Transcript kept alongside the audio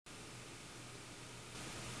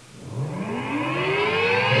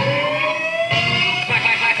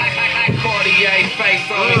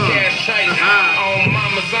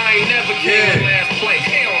ain't never came in last place.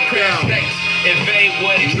 Crash states, invade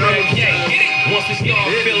what it grab yank. Once we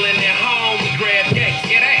start feeling at home, we grab yanks.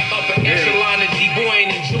 Upper echelon of D-boy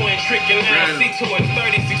ain't enjoying tricking out. See towards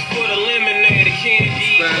 36-foot eliminated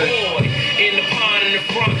candy boy. In the pond in the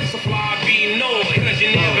front, supply be noise. Cause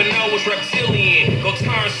you never know what's reptilian. Go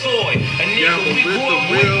turn soy. A nigga we grew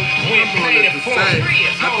up with, when played it for I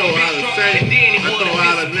throw out a saint, I throw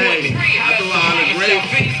out a name, I throw out a grape,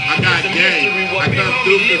 I got game. I come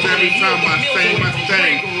through cause every time I say my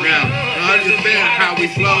thing. Now, I understand how we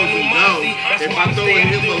flows and goes. If I throw it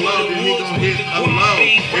hit below, then he gon' hit a low.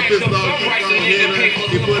 If it's low, he gon' hit him.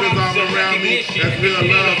 He put his arm around me. That's real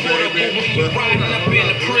love, baby. But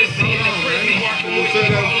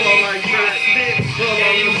set up for like that. Pull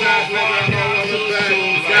on the back, nigga, hold on the back.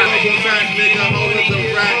 Got on the back, nigga, holding the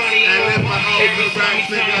rack. And if I hold the rack,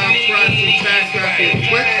 nigga, I'm pricing tax. I can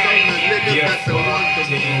quick on the niggas that the one to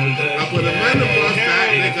me. I put a man across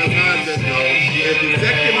that nigga's undergo. If he's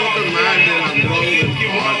second on the line, then I'm rolling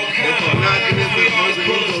hard. If I'm not giving the over,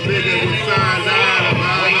 you go nigga with signed line.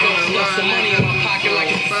 Lost some money in my pocket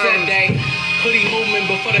like it's a set day. Hoodie movement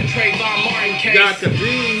before the Trayvon Martin case. Got the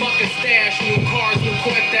beat. Fucking stash, new cars, new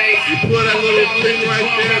Cortez. You put that little thing right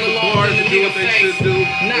there, the bars to do what they should do.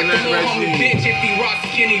 Knock the little homie bitch if he rock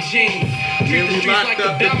skinny jeans. Treat the streets like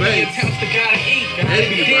the Belly, attempts to gotta eat.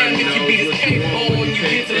 Be damn if you beat his cake bowl when you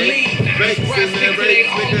get to leave. Rats stick to their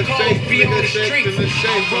own codes, be on the streets.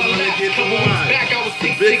 Run laps, couple weeks back I was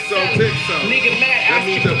 6'6'7". Nigga mad,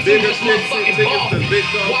 asking for too much motherfucking ball.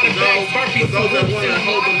 Water bags, burpees, for those that wanna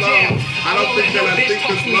hold the load. I don't think that I think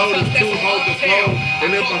this load is too hold the phone.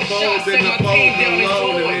 And if I fold, then the fold will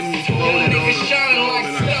load and then you fold it on the phone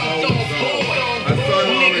and I hold the phone. I saw it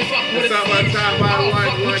on it. That's how my time I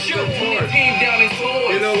like the torch.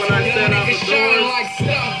 You know when I said I was doing,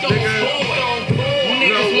 nigga,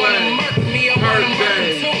 no way.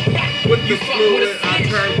 Birthday. With the fluid, I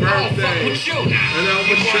turn birthday. And I'm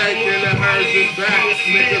a shake and it hurts his back.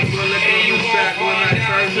 Niggas will lick on the sack when I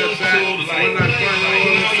turn the back. When I turn on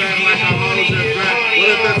the sack like I hold it back. What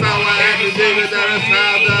if that's how I act? And nigga, that is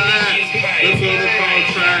how I act. This on the phone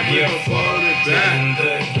track, we can fold it back.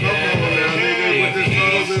 Come on now, nigga, with this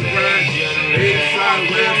hold it back. East side,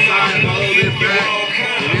 west side, hold it back.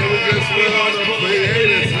 And then we just went on the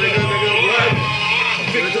creators, nigga, what?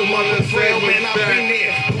 Nigga wanna say what's that?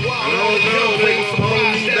 I don't know, they gon'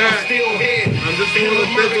 hold me back. I'm just gonna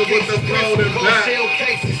think with the floating back.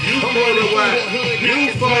 You float away,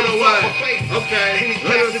 you float away. Okay,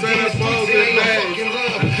 let us set up all the days.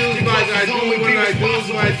 I do like I do when I do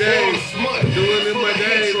my days. Do it in my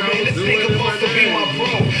days, I'm doing it in my days. Doing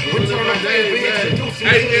it in my days,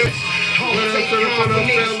 hey, if when I'm gonna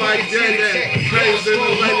feel like J-Day, crazy in the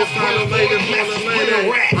latest, on the latest, on the latest.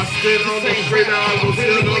 I stood on the street, I was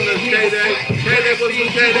still on the J-Day. K-Day was the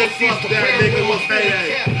J-Day, fuck that nigga was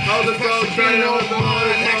payday. Hold the phone train, hold the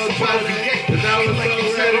phone train. And that was so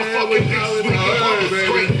ready, I was hard,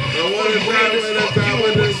 baby. I wanted that when I got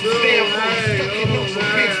with this dude, hey,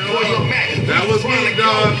 that was me,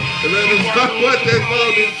 dog. And then it's stuck with this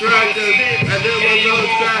loaded trackers. And there was no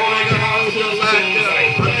track, nigga, hold your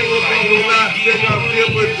lacquer. I do it for the last nigga, I'm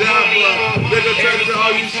here with Jabba. Nigga, turn to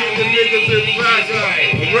all you shit, the niggas in cracker.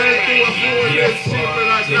 I'm running through a few of this shit that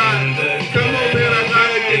I got. Come on, man, I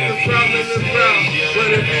gotta get the trouble in this round.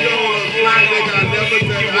 But if you don't want a fly, nigga, I never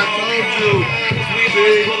said I told you.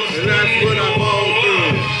 See, and that's what